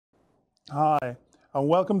Hi, and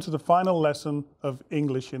welcome to the final lesson of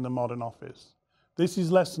English in the Modern Office. This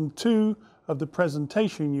is lesson 2 of the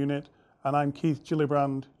presentation unit, and I'm Keith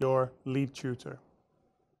Gillibrand, your lead tutor.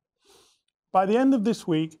 By the end of this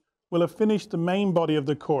week, we'll have finished the main body of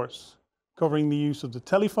the course, covering the use of the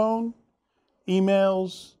telephone,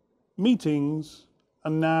 emails, meetings,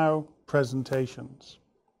 and now presentations.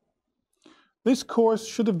 This course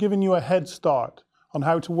should have given you a head start on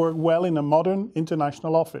how to work well in a modern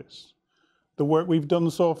international office. The work we've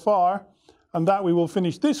done so far and that we will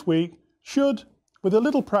finish this week should, with a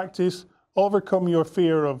little practice, overcome your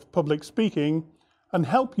fear of public speaking and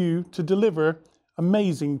help you to deliver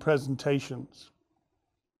amazing presentations.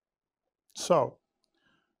 So,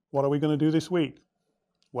 what are we going to do this week?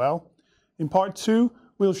 Well, in part 2,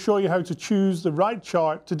 we'll show you how to choose the right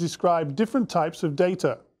chart to describe different types of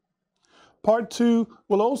data. Part 2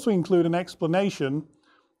 will also include an explanation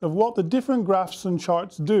of what the different graphs and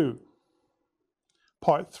charts do.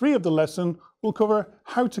 Part 3 of the lesson will cover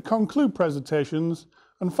how to conclude presentations,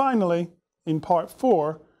 and finally, in part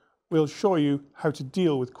 4, we'll show you how to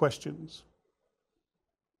deal with questions.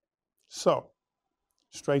 So,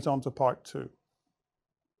 straight on to part 2.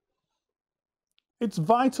 It's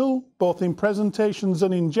vital, both in presentations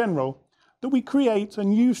and in general, that we create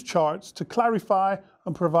and use charts to clarify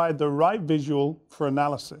and provide the right visual for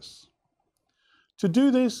analysis. To do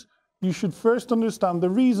this, you should first understand the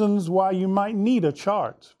reasons why you might need a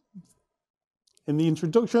chart. In the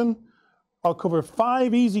introduction, I'll cover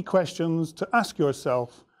 5 easy questions to ask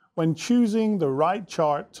yourself when choosing the right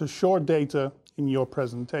chart to show data in your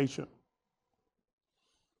presentation.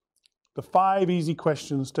 The 5 easy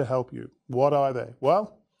questions to help you. What are they?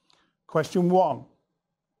 Well, question 1.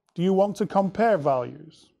 Do you want to compare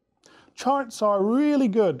values? Charts are really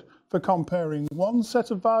good for comparing one set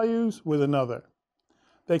of values with another.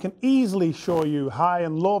 They can easily show you high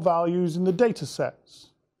and low values in the data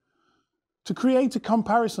sets. To create a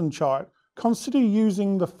comparison chart, consider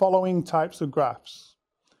using the following types of graphs: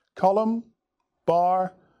 column,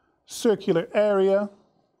 bar, circular area,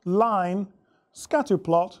 line, scatter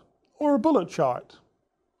plot, or a bullet chart.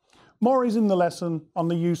 More is in the lesson on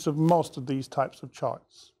the use of most of these types of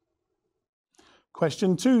charts.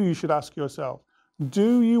 Question 2 you should ask yourself: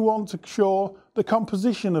 do you want to show the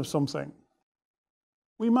composition of something?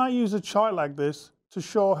 We might use a chart like this to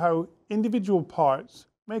show how individual parts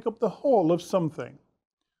make up the whole of something,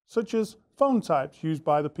 such as phone types used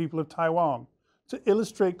by the people of Taiwan, to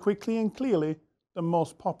illustrate quickly and clearly the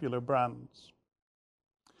most popular brands.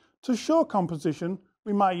 To show composition,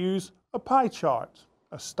 we might use a pie chart,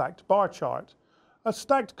 a stacked bar chart, a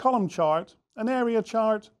stacked column chart, an area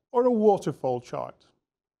chart, or a waterfall chart.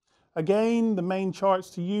 Again, the main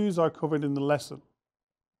charts to use are covered in the lesson.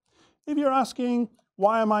 If you're asking,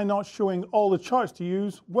 why am I not showing all the charts to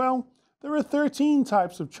use? Well, there are 13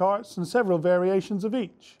 types of charts and several variations of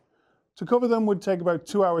each. To cover them would take about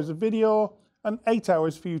 2 hours of video and 8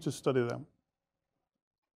 hours for you to study them.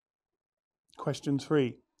 Question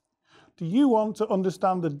 3. Do you want to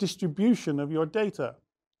understand the distribution of your data?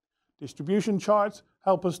 Distribution charts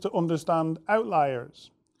help us to understand outliers.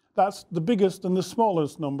 That's the biggest and the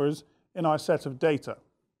smallest numbers in our set of data.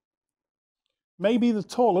 Maybe the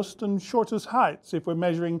tallest and shortest heights if we're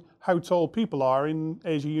measuring how tall people are in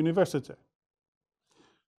Asia University.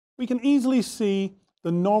 We can easily see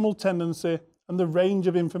the normal tendency and the range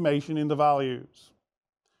of information in the values.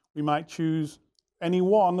 We might choose any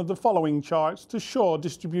one of the following charts to show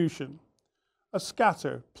distribution: a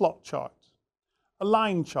scatter plot chart, a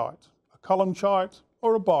line chart, a column chart,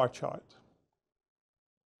 or a bar chart.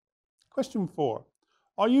 Question 4.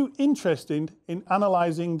 Are you interested in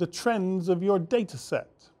analysing the trends of your data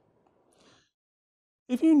set?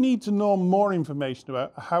 If you need to know more information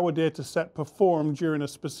about how a data set performed during a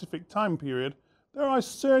specific time period, there are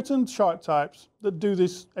certain chart types that do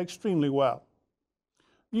this extremely well.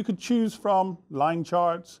 You could choose from line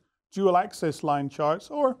charts, dual axis line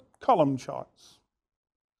charts, or column charts.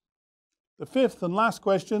 The 5th and last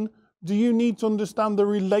question: do you need to understand the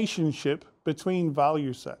relationship between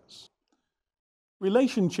value sets?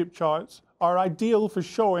 Relationship charts are ideal for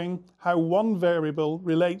showing how one variable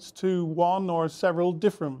relates to one or several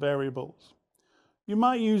different variables. You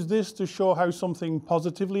might use this to show how something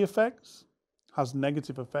positively affects, has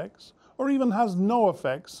negative effects, or even has no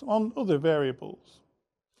effects on other variables.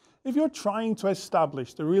 If you're trying to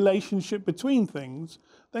establish the relationship between things,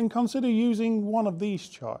 then consider using one of these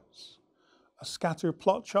charts: a scatter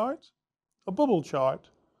plot chart, a bubble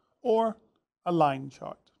chart, or a line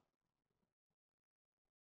chart.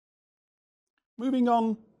 Moving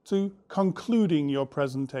on to concluding your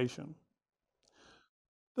presentation.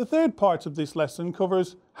 The third part of this lesson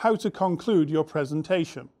covers how to conclude your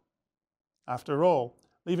presentation. After all,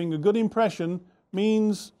 leaving a good impression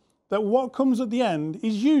means that what comes at the end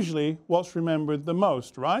is usually what's remembered the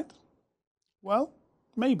most, right? Well,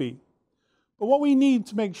 maybe. But what we need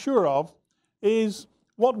to make sure of is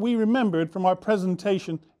what we remembered from our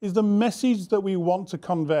presentation is the message that we want to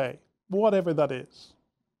convey, whatever that is.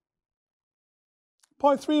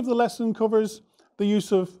 Part 3 of the lesson covers the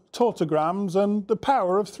use of tautograms and the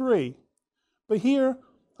power of 3. But here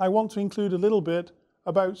I want to include a little bit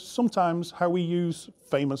about sometimes how we use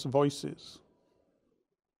famous voices.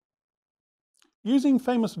 Using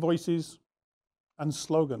famous voices and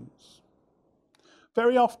slogans.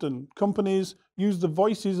 Very often, companies use the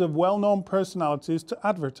voices of well-known personalities to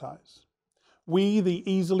advertise. We, the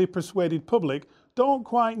easily persuaded public, don't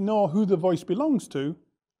quite know who the voice belongs to,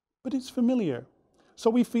 but it's familiar. So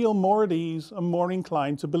we feel more at ease and more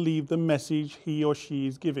inclined to believe the message he or she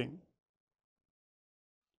is giving.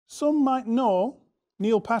 Some might know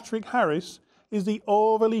Neil Patrick Harris is the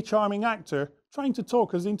overly charming actor trying to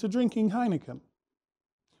talk us into drinking Heineken,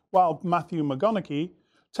 while Matthew McConaughey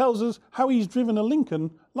tells us how he's driven a Lincoln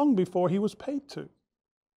long before he was paid to.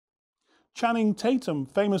 Channing Tatum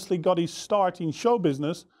famously got his start in show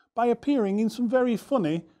business by appearing in some very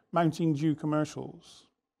funny Mountain Dew commercials.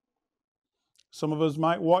 Some of us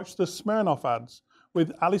might watch the Smirnoff ads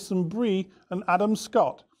with Alison Brie and Adam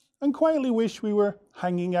Scott and quietly wish we were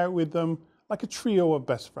hanging out with them like a trio of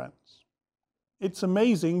best friends. It's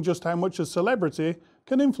amazing just how much a celebrity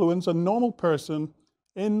can influence a normal person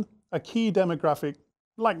in a key demographic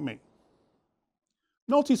like me.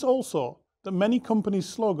 Notice also that many companies'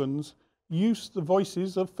 slogans use the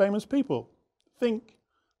voices of famous people. Think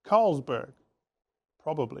Carlsberg,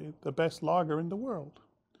 probably the best lager in the world.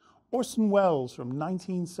 Orson Welles from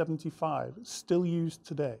 1975, still used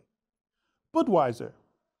today. Budweiser,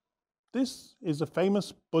 this is a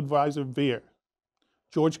famous Budweiser beer.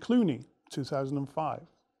 George Clooney, 2005.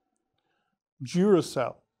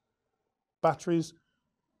 Duracell, batteries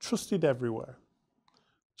trusted everywhere.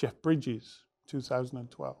 Jeff Bridges,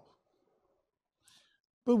 2012.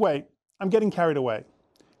 But wait, I'm getting carried away.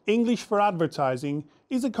 English for advertising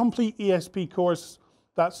is a complete ESP course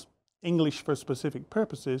that's English for specific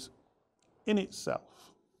purposes in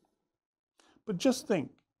itself. But just think,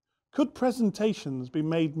 could presentations be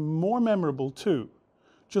made more memorable too,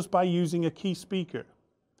 just by using a key speaker?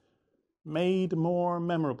 Made more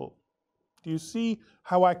memorable. Do you see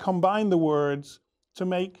how I combine the words to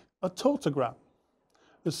make a tautogram,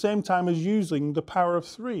 the same time as using the power of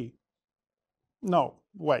 3? No,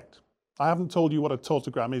 wait, I haven't told you what a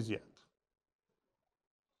tautogram is yet.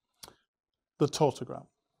 The tautogram.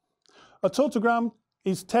 A tautogram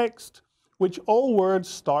is text which all words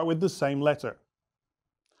start with the same letter.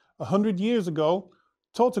 100 years ago,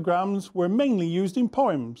 tautograms were mainly used in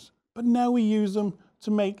poems, but now we use them to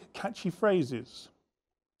make catchy phrases.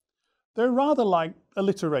 They're rather like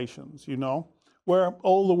alliterations, you know, where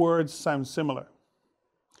all the words sound similar.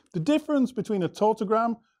 The difference between a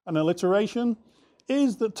tautogram and alliteration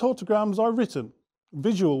is that tautograms are written,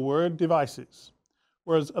 visual word devices,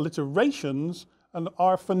 whereas alliterations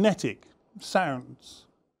are phonetic sounds.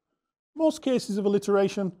 Most cases of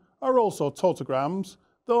alliteration are also tautograms,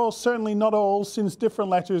 though certainly not all, since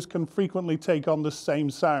different letters can frequently take on the same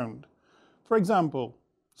sound. For example,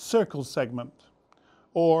 circle segment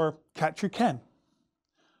or catch your Ken.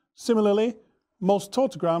 Similarly, most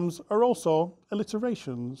tautograms are also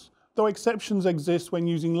alliterations, though exceptions exist when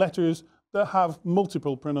using letters that have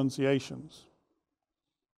multiple pronunciations.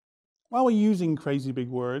 While we're using crazy big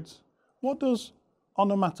words, what does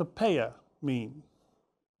onomatopoeia mean?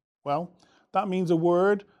 Well, that means a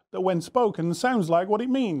word that when spoken sounds like what it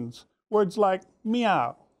means. Words like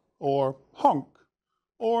meow, or honk,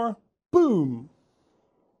 or boom.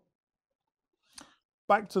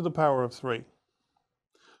 Back to the power of 3.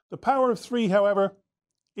 The power of 3, however,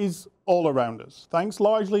 is all around us, thanks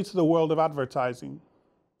largely to the world of advertising.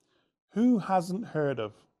 Who hasn't heard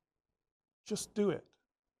of just do it?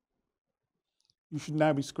 You should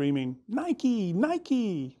now be screaming, Nike,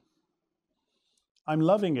 Nike. I'm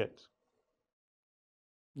loving it.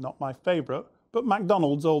 Not my favorite, but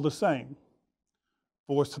McDonald's all the same.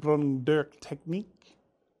 Vorsprung der Technik.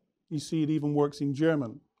 You see, it even works in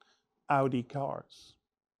German. Audi cars.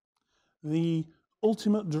 The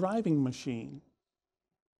ultimate driving machine.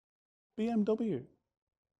 BMW.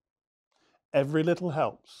 Every little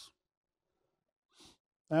helps.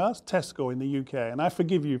 Now that's Tesco in the UK, and I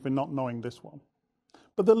forgive you for not knowing this one.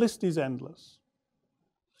 But the list is endless.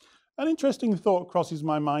 An interesting thought crosses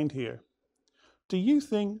my mind here. Do you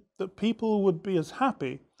think that people would be as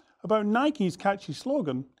happy about Nike's catchy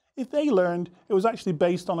slogan if they learned it was actually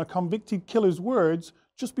based on a convicted killer's words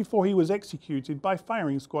just before he was executed by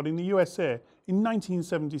firing squad in the USA in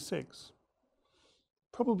 1976?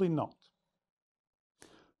 Probably not.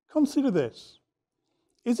 Consider this.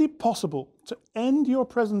 Is it possible to end your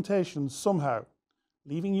presentation somehow,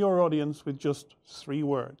 leaving your audience with just 3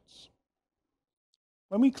 words?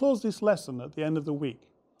 When we close this lesson at the end of the week,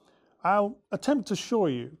 I'll attempt to show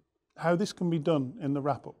you how this can be done in the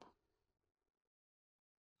wrap-up.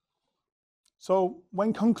 So,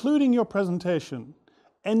 when concluding your presentation,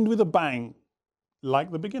 end with a bang,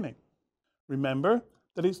 like the beginning. Remember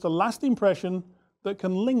that it's the last impression that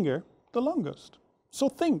can linger the longest. So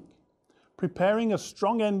think. Preparing a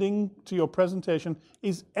strong ending to your presentation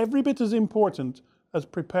is every bit as important as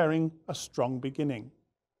preparing a strong beginning.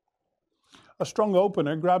 A strong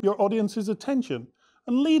opener grabs your audience's attention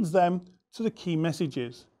and leads them to the key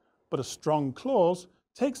messages, but a strong close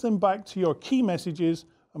takes them back to your key messages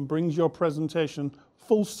and brings your presentation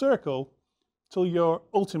full circle to your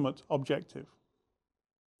ultimate objective.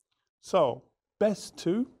 So, best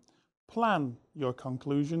to plan your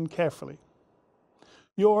conclusion carefully.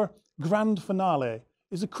 Your grand finale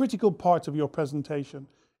is a critical part of your presentation.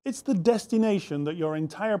 It's the destination that your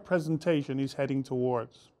entire presentation is heading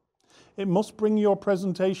towards. It must bring your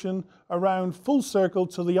presentation around full circle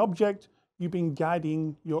to the object you've been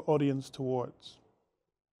guiding your audience towards.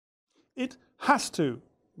 It has to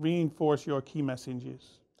reinforce your key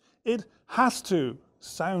messages. It has to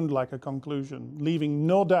sound like a conclusion, leaving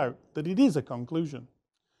no doubt that it is a conclusion.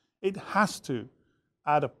 It has to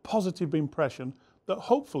add a positive impression that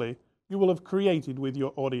hopefully you will have created with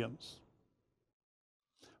your audience.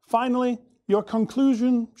 Finally, your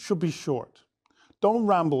conclusion should be short. Don't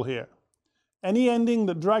ramble here. Any ending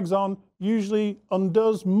that drags on usually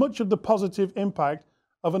undoes much of the positive impact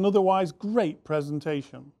of an otherwise great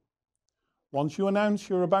presentation. Once you announce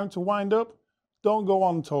you're about to wind up, don't go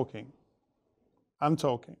on talking and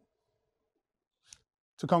talking.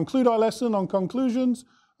 To conclude our lesson on conclusions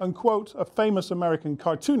and quote a famous American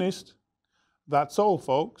cartoonist, that's all,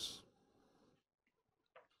 folks.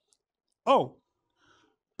 Oh,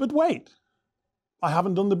 but wait, I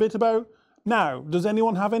haven't done the bit about, now, does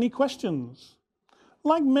anyone have any questions?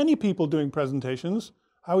 Like many people doing presentations,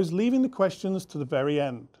 I was leaving the questions to the very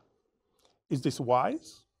end. Is this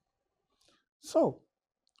wise? So,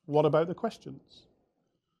 what about the questions?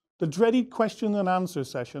 The dreaded question and answer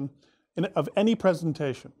session of any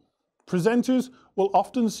presentation. Presenters will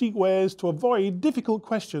often seek ways to avoid difficult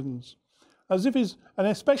questions, as if it's, and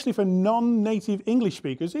especially for non-native English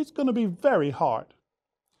speakers, it's going to be very hard.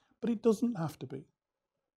 But it doesn't have to be.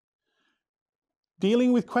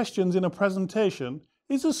 Dealing with questions in a presentation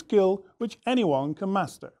is a skill which anyone can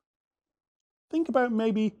master. Think about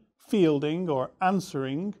maybe fielding or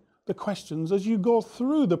answering the questions as you go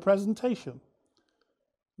through the presentation.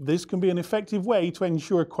 This can be an effective way to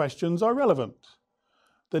ensure questions are relevant.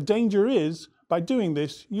 The danger is, by doing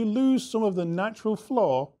this, you lose some of the natural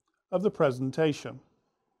flow of the presentation.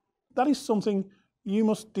 That is something you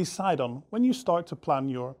must decide on when you start to plan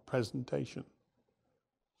your presentation.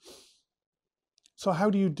 So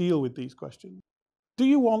how do you deal with these questions? Do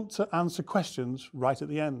you want to answer questions right at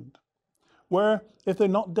the end, where if they're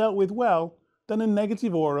not dealt with well, then a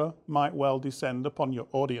negative aura might well descend upon your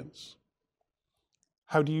audience?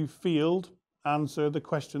 How do you answer the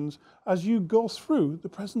questions as you go through the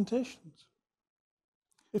presentations?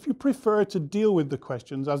 If you prefer to deal with the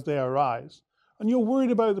questions as they arise, and you're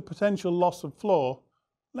worried about the potential loss of flow,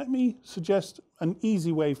 let me suggest an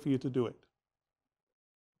easy way for you to do it.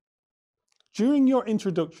 During your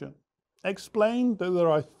introduction, explain that there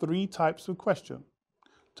are 3 types of question,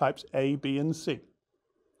 types A, B, and C.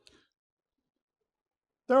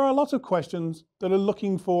 There are a lot of questions that are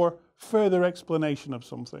looking for further explanation of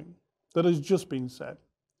something that has just been said.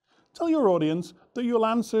 Tell your audience that you'll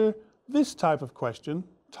answer this type of question,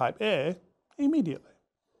 type A, immediately.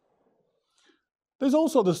 There's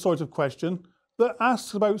also the sort of question that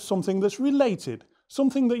asks about something that's related,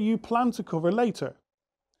 something that you plan to cover later.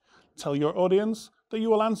 Tell your audience that you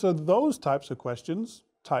will answer those types of questions,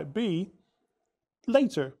 type B,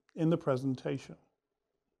 later in the presentation.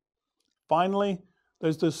 Finally,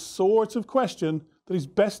 there's the sort of question that is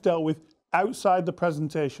best dealt with outside the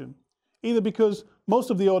presentation, either because most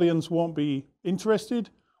of the audience won't be interested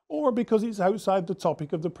or because it's outside the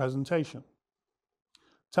topic of the presentation.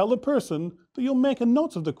 Tell the person that you'll make a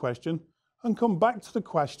note of the question and come back to the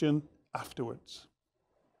question afterwards.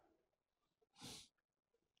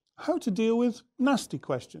 How to deal with nasty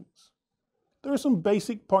questions. There are some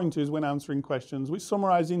basic pointers when answering questions which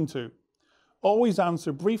summarize into: always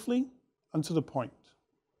answer briefly and to the point.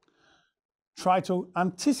 Try to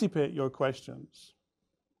anticipate your questions.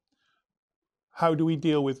 How do we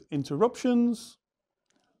deal with interruptions?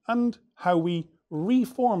 And how we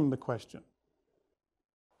reform the question.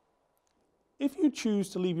 If you choose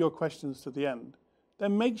to leave your questions to the end,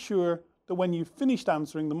 then make sure that when you've finished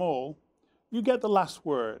answering them all, you get the last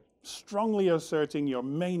word, strongly asserting your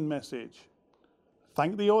main message.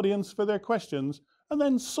 Thank the audience for their questions, and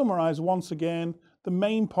then summarize once again the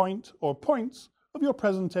main point or points of your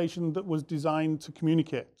presentation that was designed to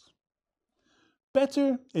communicate.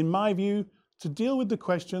 Better, in my view, to deal with the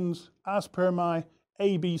questions as per my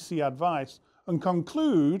ABC advice and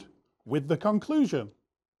conclude with the conclusion.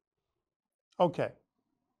 Okay,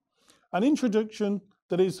 an introduction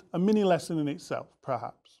that is a mini lesson in itself,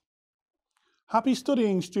 perhaps. Happy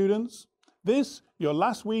studying, students. This, your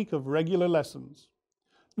last week of regular lessons.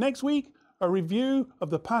 Next week, a review of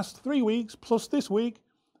the past 3 weeks plus this week,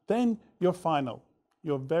 then your final,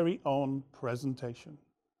 your very own presentation.